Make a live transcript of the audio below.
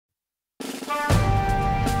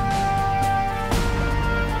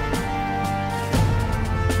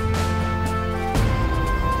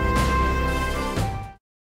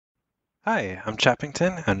Hi, I'm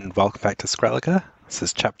Chappington, and welcome back to Skrælige. This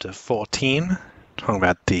is chapter 14, talking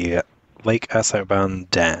about the Lake Asærban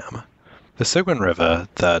Dam. The Sigyn River,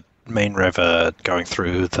 the main river going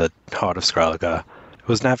through the heart of Skrælige,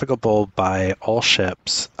 was navigable by all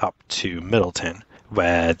ships up to Middleton,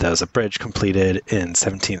 where there was a bridge completed in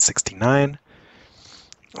 1769.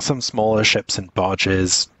 Some smaller ships and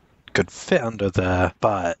barges could fit under there,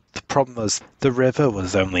 but the problem was the river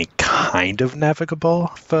was only kind of navigable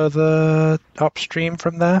further upstream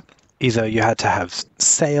from there. Either you had to have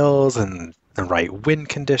sails and the right wind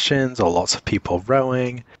conditions or lots of people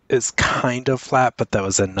rowing. It's kind of flat, but there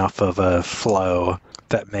was enough of a flow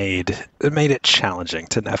that made it challenging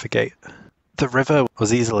to navigate. The river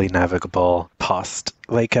was easily navigable past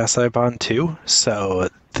Lake Asærban too, so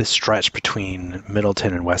the stretch between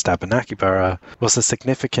Middleton and West Abenakiborough was a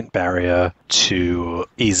significant barrier to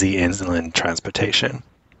easy inland transportation.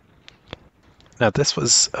 Now, this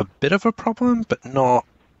was a bit of a problem, but not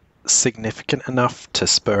significant enough to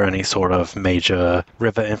spur any sort of major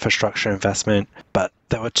river infrastructure investment, but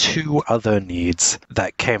there were two other needs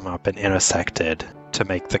that came up and intersected to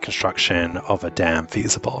make the construction of a dam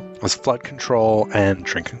feasible. It was flood control and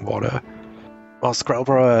drinking water. While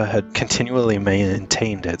Skrælige had continually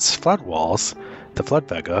maintained its flood walls, the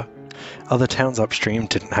floodbeggar, other towns upstream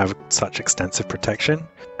didn't have such extensive protection,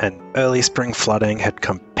 and early spring flooding had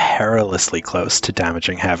come perilously close to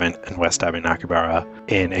damaging Havant and West Abenakiborough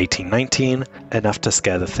in 1819, enough to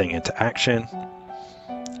scare the thing into action.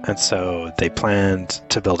 And so they planned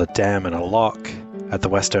to build a dam and a lock at the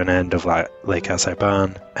western end of Lake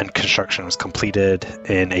Asærban, and construction was completed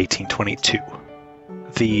in 1822.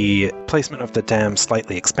 The placement of the dam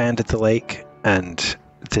slightly expanded the lake, and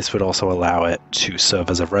this would also allow it to serve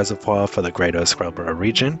as a reservoir for the greater Skrælige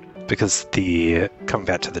region, because coming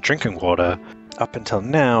back to the drinking water, up until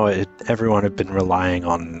now, everyone had been relying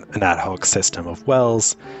on an ad hoc system of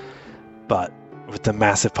wells, but with the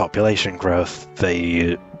massive population growth,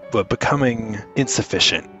 they were becoming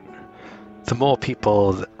insufficient. The more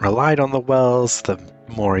people that relied on the wells, the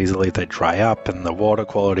more easily they'd dry up, and the water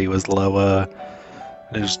quality was lower.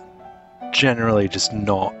 It was generally just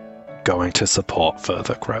not going to support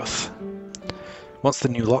further growth. Once the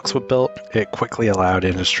new locks were built, it quickly allowed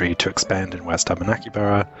industry to expand in West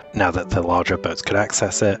Abenakiborough, now that the larger boats could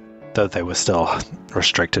access it, though they were still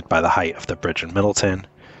restricted by the height of the bridge in Middleton.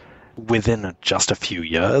 Within just a few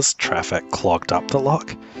years, traffic clogged up the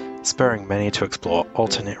lock, spurring many to explore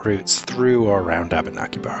alternate routes through or around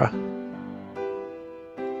Abenakiborough.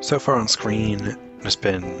 So far on screen, has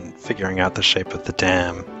been figuring out the shape of the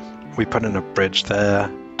dam. We put in a bridge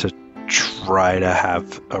there to try to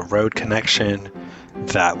have a road connection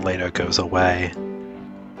that later goes away.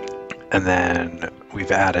 And then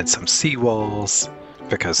we've added some seawalls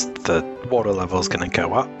because the water level is going to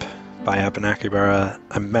go up by Abenakiborough.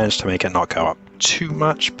 I managed to make it not go up too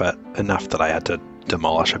much, but enough that I had to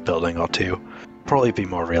demolish a building or two. Probably be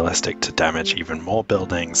more realistic to damage even more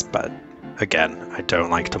buildings, but again, I don't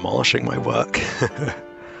like demolishing my work.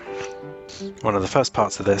 One of the first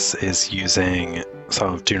parts of this is using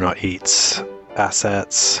some of Do Not Eat's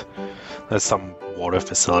assets. There's some water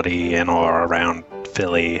facility in or around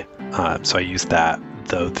Philly, so I used that,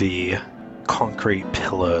 though the concrete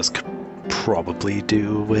pillars could probably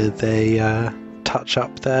do with a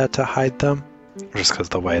touch-up there to hide them, just because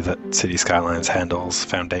the way that City Skylines handles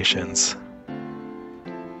foundations.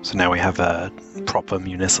 So now we have a proper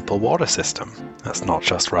municipal water system that's not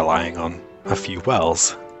just relying on a few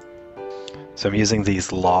wells. So I'm using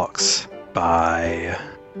these locks by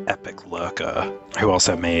Epic Lurker, who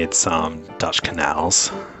also made some Dutch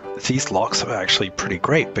canals. These locks are actually pretty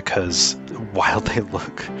great because while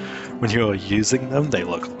when you're using them, they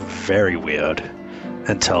look very weird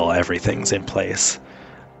until everything's in place.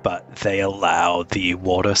 But they allow the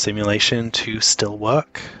water simulation to still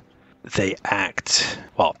work. They act,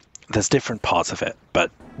 well, there's different parts of it, but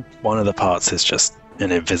one of the parts is just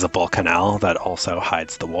an invisible canal that also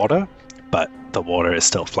hides the water, but the water is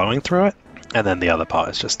still flowing through it. And then the other part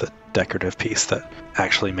is just the decorative piece that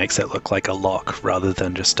actually makes it look like a lock rather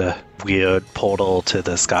than just a weird portal to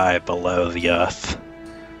the sky below the earth.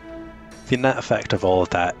 The net effect of all of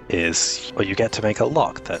that is, well, you get to make a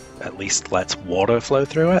lock that at least lets water flow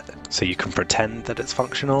through it, so you can pretend that it's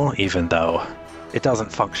functional, even though it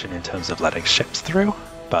doesn't function in terms of letting ships through,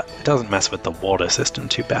 but it doesn't mess with the water system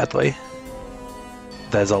too badly.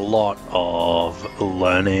 There's a lot of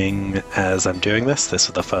learning as I'm doing this. This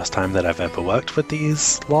is the first time that I've ever worked with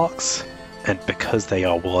these locks, and because they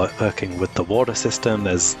are working with the water system,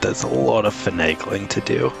 there's a lot of finagling to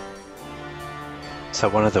do. So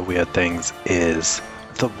one of the weird things is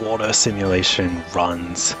the water simulation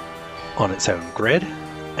runs on its own grid,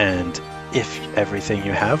 and if everything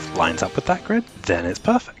you have lines up with that grid, then it's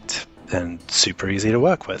perfect and super easy to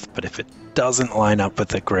work with. But if it doesn't line up with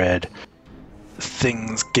the grid,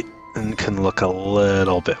 things can look a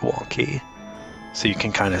little bit wonky. So you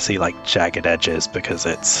can kind of see like jagged edges because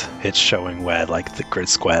it's showing where like the grid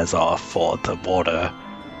squares are for the water.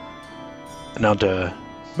 And under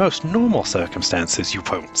most normal circumstances, you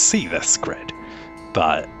won't see this grid.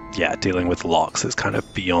 But yeah, dealing with locks is kind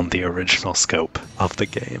of beyond the original scope of the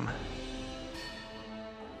game.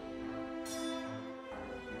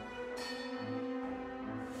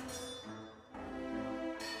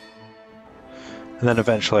 And then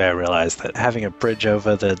eventually I realized that having a bridge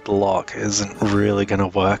over the lock isn't really going to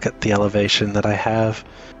work at the elevation that I have.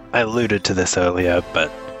 I alluded to this earlier,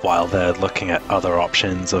 but while they're looking at other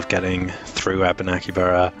options of getting through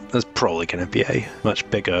Abenakiborough, there's probably going to be a much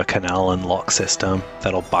bigger canal and lock system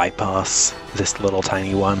that'll bypass this little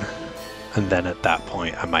tiny one. And then at that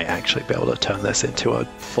point I might actually be able to turn this into a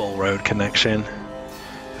full road connection.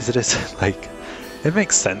 Because it is like... It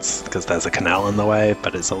makes sense because there's a canal in the way,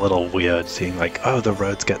 but it's a little weird seeing like, oh, the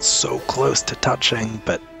roads get so close to touching,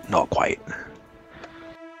 but not quite.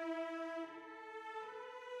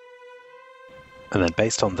 And then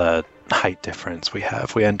based on the height difference we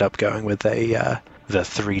have, we end up going with the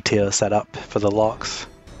 3-tier setup for the locks.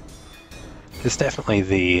 There's definitely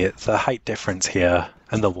the height difference here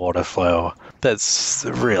and the water flow.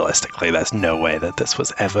 Realistically, there's no way that this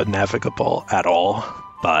was ever navigable at all.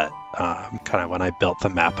 But kind of when I built the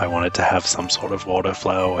map, I wanted to have some sort of water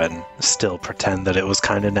flow and still pretend that it was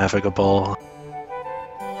kind of navigable.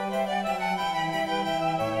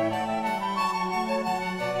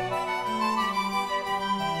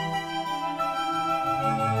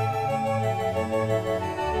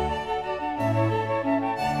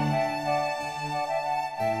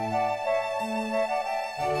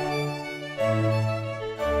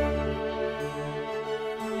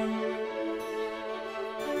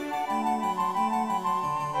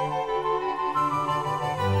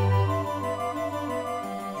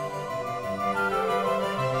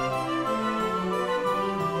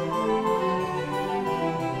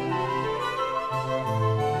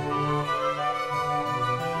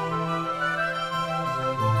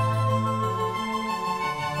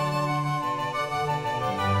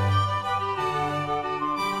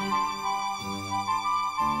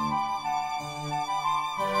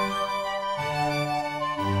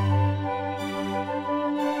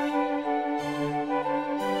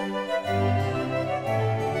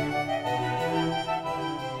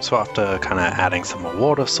 So after kind of adding some more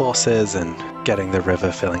water sources and getting the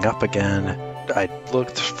river filling up again, I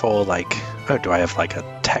looked for like, oh, do I have like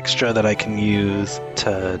a texture that I can use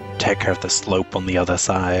to take care of the slope on the other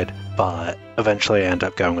side? But eventually I end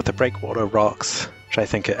up going with the breakwater rocks, which I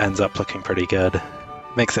think it ends up looking pretty good.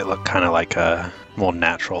 Makes it look kind of like a more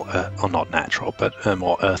natural, or not natural, but a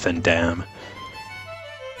more earthen dam.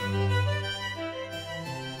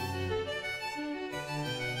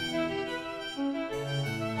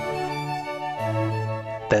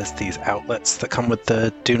 There's these outlets that come with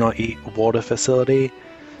the Do Not Eat water facility.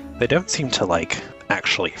 They don't seem to like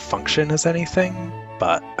actually function as anything,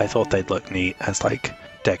 but I thought they'd look neat as like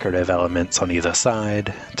decorative elements on either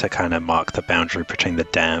side to kind of mark the boundary between the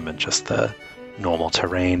dam and just the normal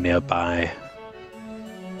terrain nearby.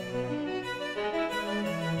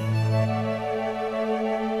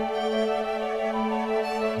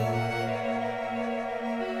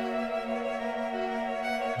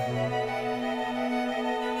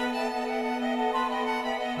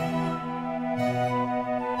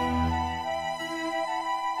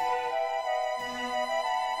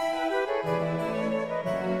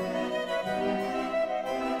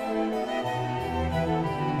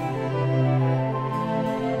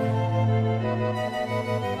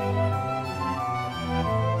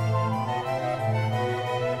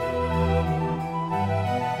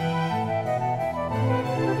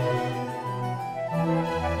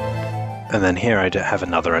 And then here I have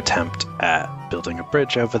another attempt at building a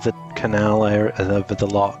bridge over the canal area, over the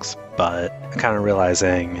locks, but I'm kind of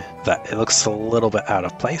realizing that it looks a little bit out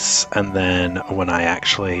of place. And then when I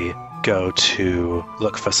actually go to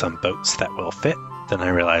look for some boats that will fit, then I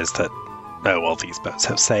realize that, oh, well, these boats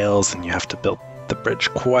have sails and you have to build the bridge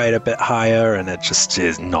quite a bit higher and it just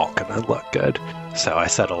is not going to look good. So I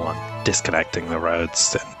settle on disconnecting the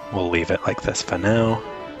roads and we'll leave it like this for now.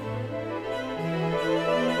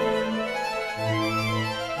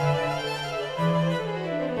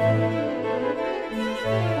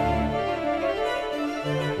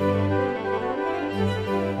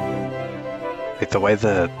 The way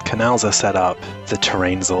the canals are set up, the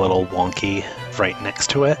terrain's a little wonky right next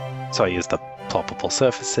to it, So I used the ploppable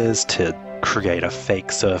surfaces to create a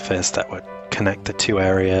fake surface that would connect the two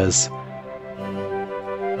areas.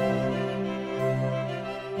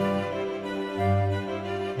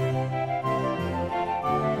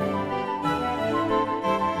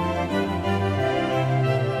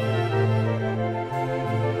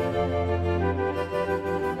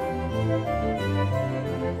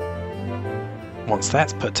 Once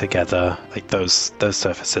that's put together, like those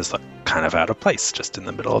surfaces look kind of out of place, just in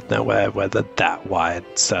the middle of nowhere where they're that wide.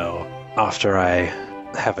 So after I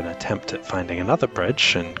have an attempt at finding another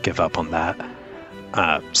bridge and give up on that,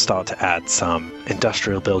 start to add some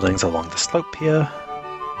industrial buildings along the slope here.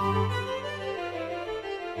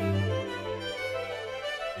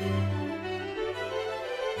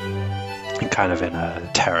 And kind of in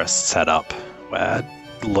a terrace setup where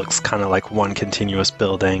looks kind of like one continuous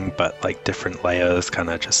building, but like different layers, kind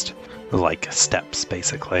of just like steps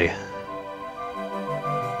basically.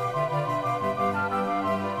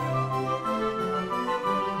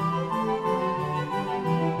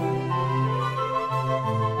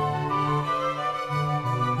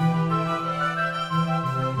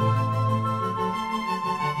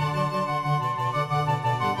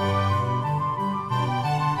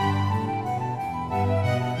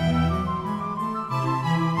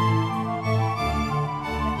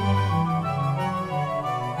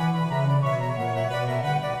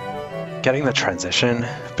 Getting the transition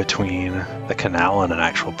between the canal and an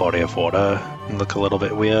actual body of water look a little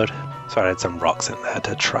bit weird, so I added some rocks in there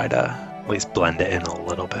to try to at least blend it in a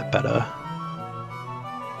little bit better.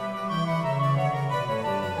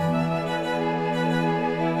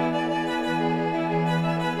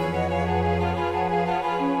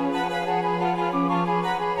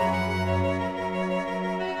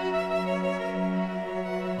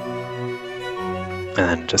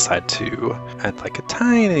 And then decide to add like a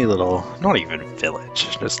tiny little, not even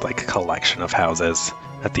village, just like a collection of houses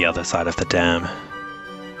at the other side of the dam.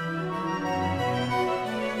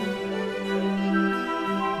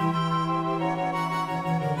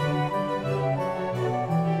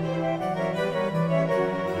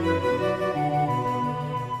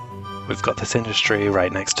 We've got this industry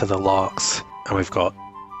right next to the locks, and we've got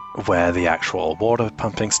where the actual water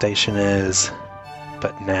pumping station is.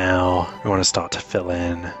 But now we want to start to fill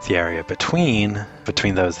in the area between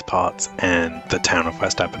those parts and the town of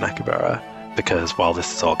West Abenakiborough. Because while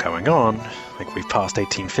this is all going on, like we've passed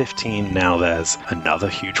 1815, now there's another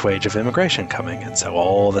huge wave of immigration coming, and so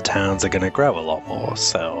all the towns are going to grow a lot more.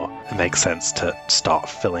 So it makes sense to start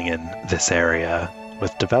filling in this area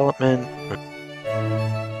with development.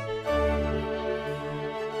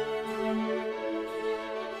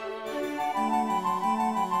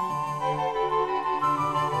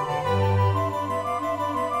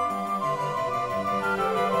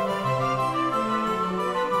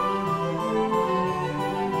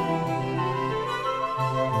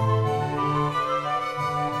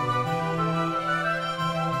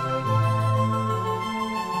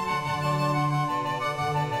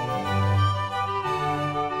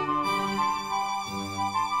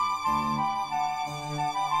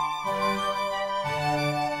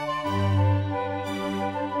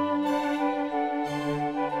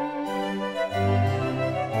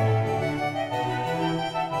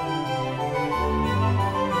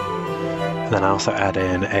 Then I also add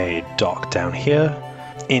in a dock down here.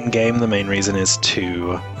 In-game, the main reason is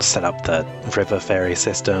to set up the river ferry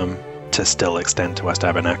system to still extend to West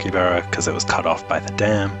Abenakiborough because it was cut off by the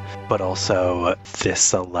dam. But also,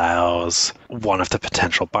 this allows one of the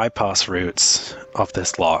potential bypass routes of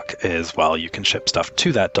this lock is, well, you can ship stuff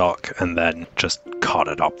to that dock and then just cart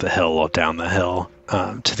it up the hill or down the hill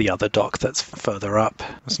to the other dock that's further up.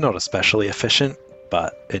 It's not especially efficient,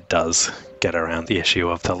 but it does get around the issue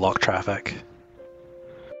of the lock traffic.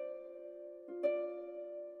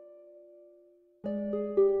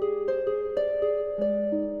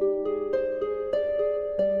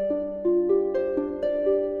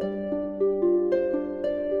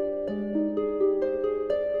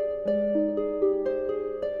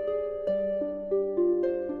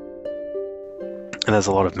 And there's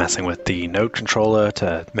a lot of messing with the node controller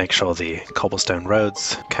to make sure the cobblestone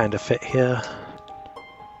roads kind of fit here.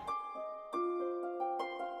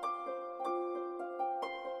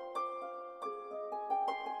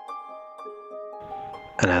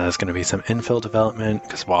 And now there's going to be some infill development,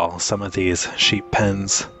 because while some of these sheep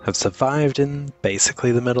pens have survived in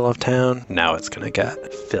basically the middle of town, now it's going to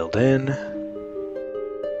get filled in.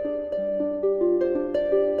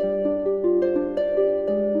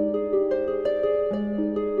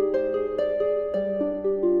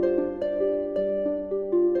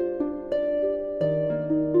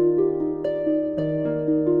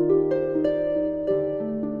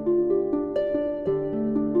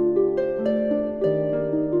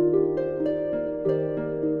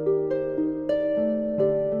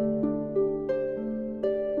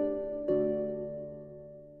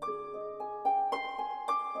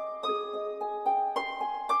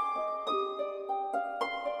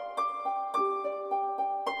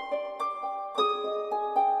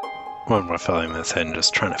 when we're filling this in,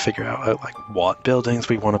 just trying to figure out like what buildings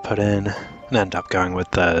we want to put in, and end up going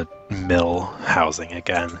with the mill housing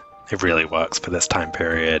again. It really works for this time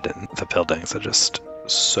period, and the buildings are just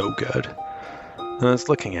so good. I was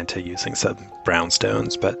looking into using some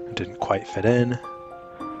brownstones, but it didn't quite fit in.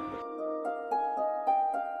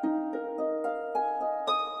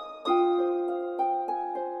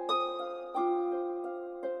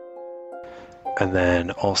 And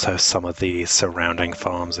then also some of the surrounding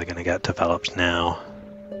farms are going to get developed now.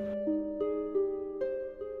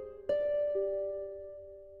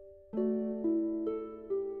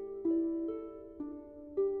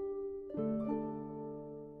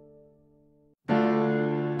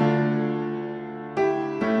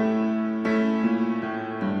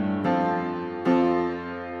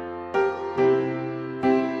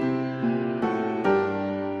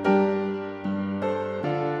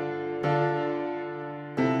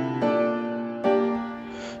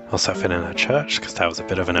 Also fit in a church, because that was a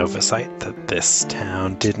bit of an oversight that this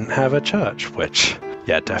town didn't have a church, which,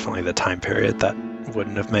 yeah, definitely the time period that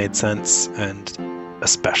wouldn't have made sense, and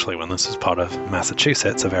especially when this was part of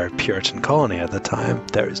Massachusetts, a very Puritan colony at the time,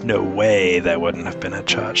 there is no way there wouldn't have been a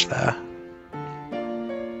church there.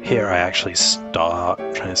 Here I actually start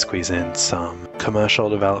trying to squeeze in some commercial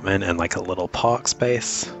development and like a little park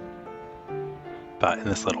space. But in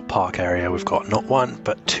this little park area we've got not one,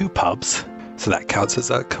 but 2 pubs. So that counts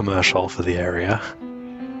as a commercial for the area.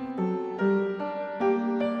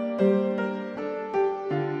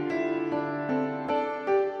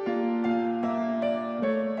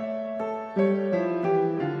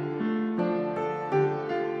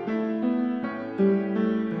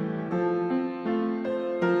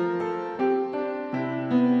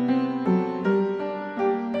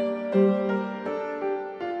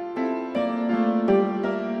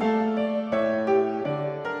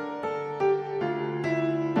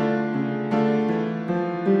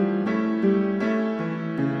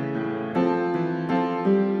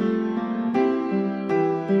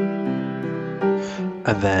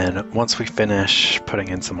 And then once we finish putting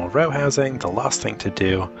in some more row housing, the last thing to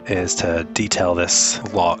do is to detail this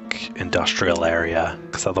lock industrial area,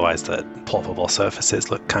 because otherwise the ploppable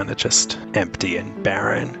surfaces look kind of just empty and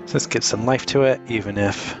barren. So this gives some life to it, even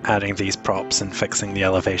if adding these props and fixing the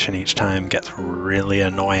elevation each time gets really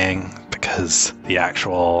annoying, because the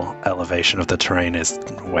actual elevation of the terrain is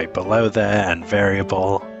way below there and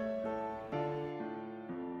variable.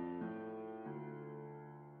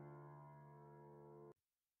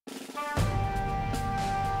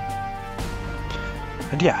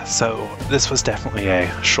 And yeah, so this was definitely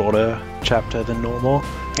a shorter chapter than normal.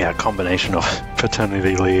 Yeah, a combination of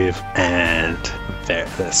paternity leave and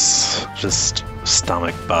this just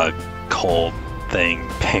stomach bug cold thing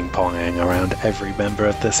ping-ponging around every member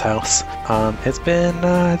of this house. It's been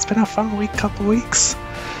a fun couple weeks.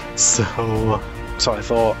 So I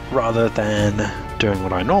thought, rather than doing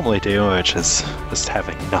what I normally do, which is just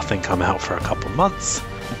having nothing come out for a couple months,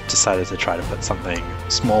 I decided to try to put something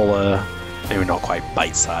smaller. Maybe not quite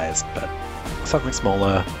bite-sized, but something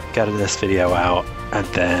smaller, get this video out, and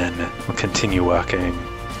then we'll continue working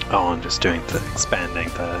on just doing the expanding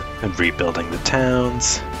and rebuilding the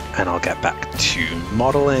towns, and I'll get back to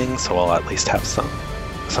modeling, so I'll at least have some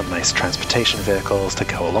nice transportation vehicles to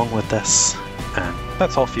go along with this, and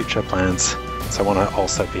that's all future plans. So I want to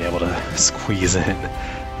also be able to squeeze in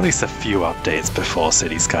at least a few updates before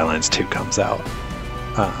City Skylines 2 comes out.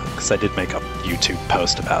 Because I did make a YouTube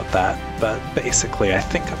post about that, but basically I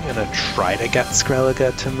think I'm going to try to get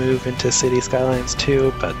Skrælige to move into City Skylines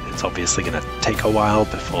 2, but it's obviously going to take a while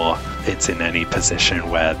before it's in any position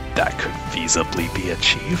where that could feasibly be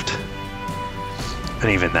achieved.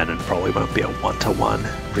 And even then it probably won't be a one-to-one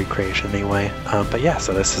recreation anyway. But yeah,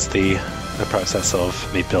 so this is the process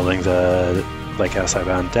of me building the Lake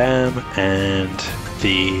Asærban Dam and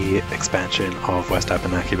the expansion of West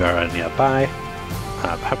Abenakiborough nearby.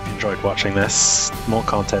 I hope you enjoyed watching this. More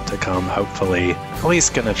content to come, hopefully. At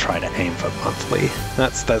least gonna try to aim for monthly.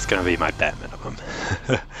 That's gonna be my bare minimum.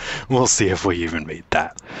 We'll see if we even meet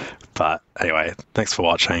that. But anyway, thanks for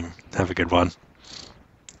watching. Have a good one.